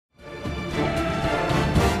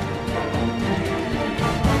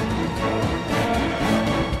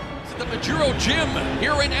Studio Gym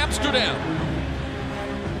here in Amsterdam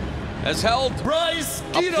has held Brice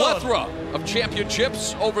a Guidon. plethora of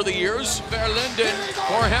championships over the years. Verlinden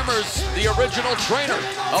for Hammers, the original trainer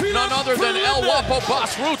of none other than El Guapo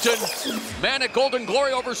Brice Guidon, man at Golden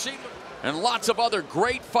Glory overseeing, and lots of other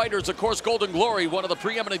great fighters. Of course, Golden Glory, one of the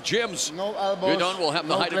preeminent gyms. No elbows, Guidon will have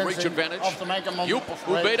the height and reach advantage. Joep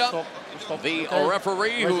Ubeda, the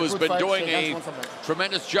referee, who has been doing a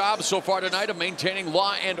tremendous job so far tonight of maintaining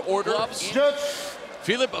law and order.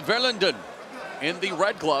 Filip Verlinden in the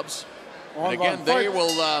red gloves. And again,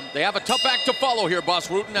 they have a tough act to follow here, Brice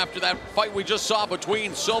Guidon, after that fight we just saw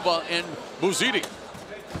between Silva and Buzidi.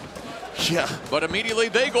 Yeah. But immediately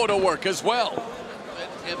they go to work as well.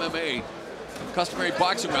 In MMA, customary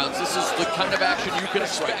boxing rounds, this is the kind of action you can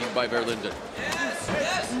expect by Verlinden.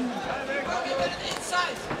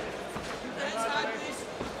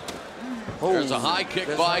 Oh, there's a high kick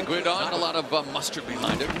by Guidon. Not a lot of mustard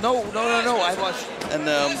behind it. No. I watched, and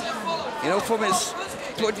you know, from his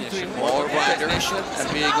 23 more technician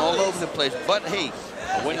and being all over the place. But hey,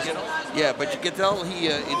 but you can tell he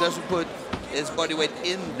doesn't put his body weight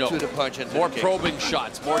into the punch and more probing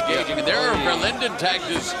shots, more gauging. And there, Verlinden tagged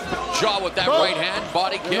his jaw with that right hand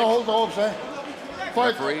body kick.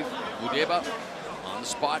 Referee Udeba on the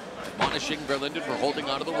spot, admonishing Verlinden for holding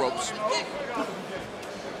onto the ropes.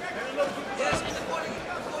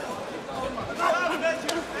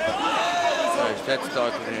 Nice, that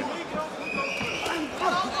started in.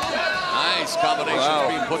 Nice combination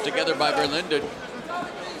being put together by Verlinden.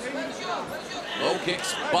 Low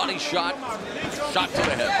kicks, body shot, shot to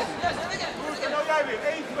the head.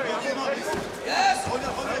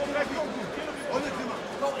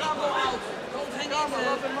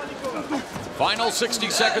 Final 60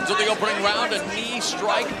 seconds of the opening round, a knee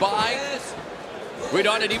strike by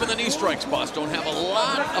Guidon, and even the knee strikes, boss, don't have a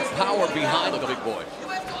lot of power behind the big boy.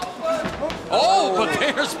 Oh, but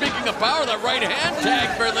there, speaking of power, that right hand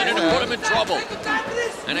tag Verlinden to put him in trouble.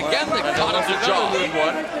 And again, they caught him the jaw.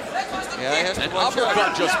 An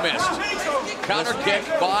uppercut just missed. Counter kick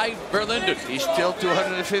by Verlinden. He's still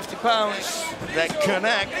 250 pounds. That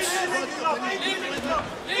connects.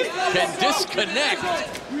 Can disconnect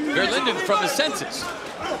Verlinden from his senses.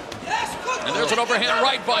 And there's an overhand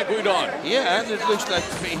right by Guidon. Yeah, and it looks like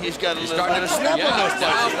he's got a little bit of snap on those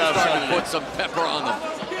punches. Starting to put some pepper on them.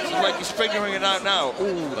 It's like he's figuring it out now.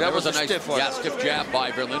 Ooh, that was a nice stiff one. Yeah, stiff jab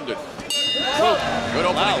by Verlinden. Good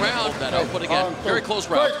opening round. That output again. Very close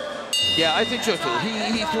round. Yeah, I think so too.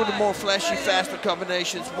 He threw the more flashy, faster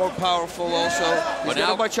combinations, more powerful also. He's got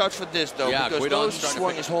to watch out for this though, because those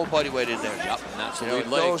swung his whole body weight in there. Yep, absolutely.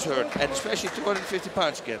 Those hurt, and especially 250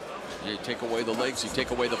 pounds again. You take away the legs, you take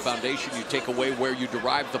away the foundation, you take away where you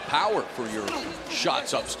derive the power for your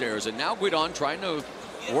shots upstairs. And now Guidon trying to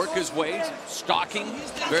work his way, stalking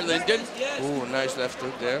Verlinden. Ooh, nice left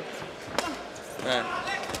hook there. Man.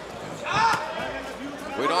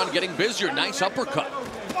 Guidon getting busier, nice uppercut.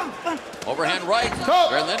 Overhand right,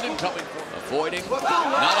 Verlinden coming, avoiding, not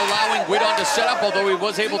allowing Guidon to set up, although he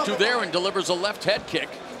was able to there, and delivers a left head kick.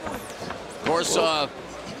 Of course,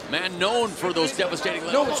 man known for those devastating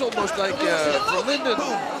left. No, it's almost like Verlinden.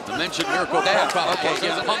 I mentioned Mirko Krokop. Okay, he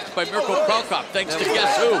was punked by Mirko Krokop, thanks to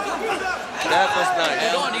guess who? That was nice.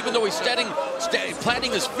 Guidon, even though he's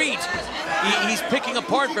planting his feet, he's picking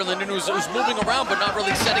apart Verlinden, who's moving around but not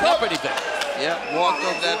really setting up anything. Yeah, walked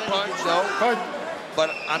on that punch though. But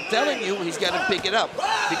I'm telling you, he's got to pick it up.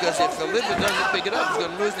 Because if Verlinden doesn't pick it up, he's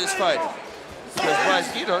going to lose this fight. Because Brice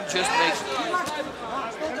Guidon just makes...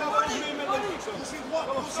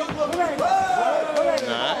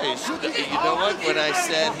 Nice. You know what? When I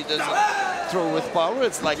said he doesn't throw with power,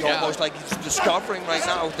 it's like almost like he's discovering right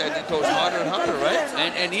now that it goes harder and harder, right?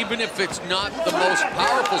 And even if it's not the most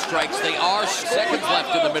powerful strikes, they are seconds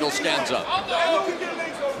left in the middle stanza.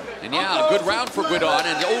 And yeah, a good round for Guidon,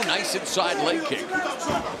 and nice inside leg kick.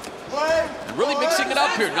 And really mixing it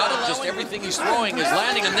up here, not just everything he's throwing is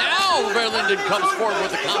landing, and now Verlinden comes forward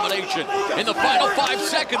with a combination. In the final 5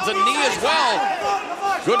 seconds, a knee as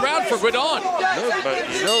well. Good round for Guidon. Good, but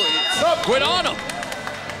you know, Guidon him.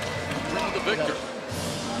 The victor.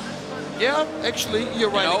 Yeah, actually,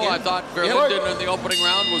 you're right. I thought Verlinden in the opening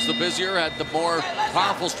round was the busier, had the more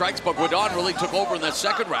powerful strikes, but Guidon really took over in that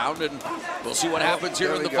second round, and we'll see what happens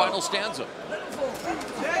here in the final stanza.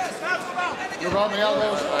 You're on the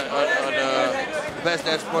elbows. On the best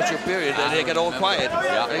dance watch your period, and they get all quiet.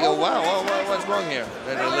 Yeah. They go, wow, what's wrong here?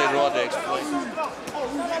 And then later on they explain.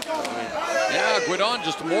 Yeah, Guidon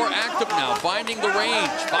just more active now, finding the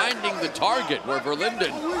range, finding the target, where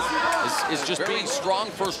Verlinden is just being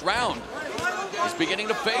strong first round. He's beginning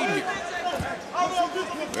to fade here.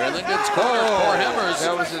 Verlinden's corner for Hemmers.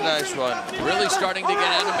 That was a nice one. Really starting to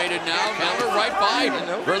get animated now. Hammer right by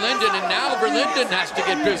Verlinden, and now Verlinden has to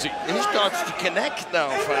get busy. He starts to connect now,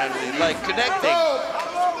 finally, like connecting.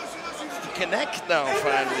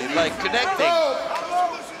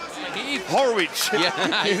 Horwich. Yeah,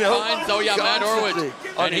 he finds, Matt Horwich.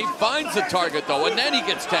 And he finds the target, though, and then he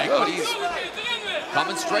gets tagged, but he's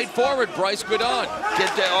coming straight forward, Brice Guidon.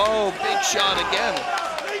 Get that, big shot again.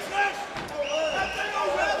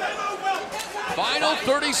 Final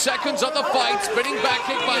 30 seconds of the fight, spinning back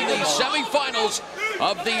kick by the semifinals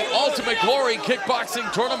of the Ultimate Glory Kickboxing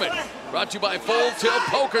Tournament. Brought to you by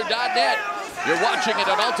FullTiltPoker.net. You're watching it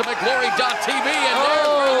at UltimateGlory.tv, and there's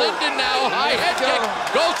Verlinden now. High head kick,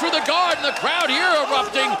 goes through the guard, and the crowd here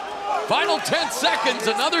erupting. Final 10 seconds,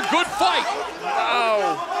 another good fight.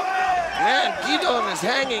 Wow. Man, Guidon is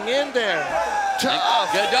hanging in there.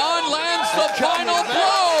 Tough. Guidon lands the final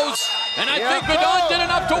blows. And I think Guidon did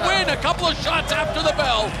enough to win. A couple of shots after the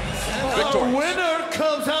bell. The winner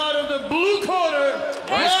comes out of the blue corner.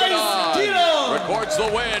 Brice Guidon records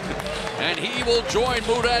the win, and he will join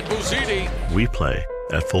Murad Bouzidi. We play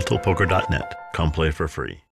at FullTiltPoker.net. Come play for free.